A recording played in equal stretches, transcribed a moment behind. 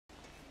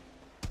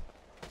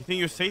You think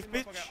you're safe,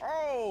 bitch?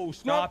 Oh,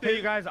 No, I'll snap pay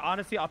you guys.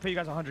 Honestly, I'll pay you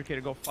guys 100K to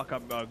go fuck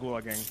up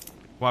Gulag Gang.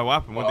 Why? What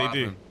happened? What'd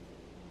they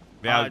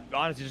do?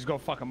 Honestly, just go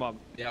fuck them up.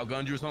 They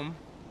outgunned you or something?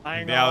 I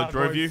ain't They gonna lie,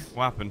 outdrove you? boys.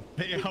 What happened?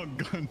 They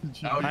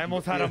outgunned you. I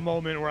almost had a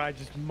moment where I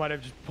just might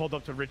have just pulled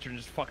up to Richard and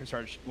just fucking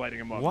started lighting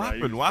him up. What bro.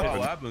 happened? Oh, What what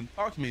happened? happened?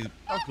 Talk to me.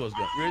 Talk to us,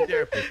 guys. You're a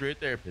therapist. You're a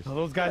therapist. So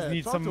those guys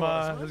need talk some. to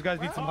us, Those guys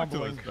need some Talk to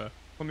us, humbling. bro.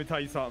 Let me tell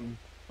you something.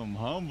 I'm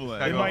humbling.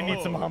 They go. might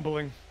need some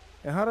humbling.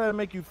 And how did that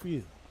make you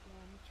feel?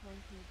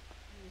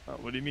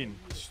 What do you mean?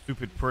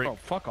 Stupid prick. Oh,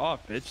 fuck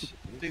off, bitch.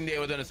 Think they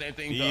were doing the same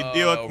thing to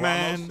Idiot, Ramos?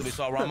 man. So we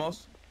saw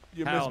Ramos?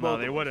 You Hell missed no, both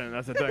they of wouldn't.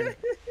 That's the thing.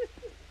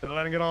 They're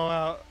letting it all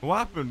out. What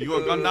happened? You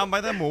got gunned down by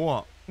them or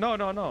what? No,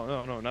 not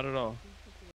at all.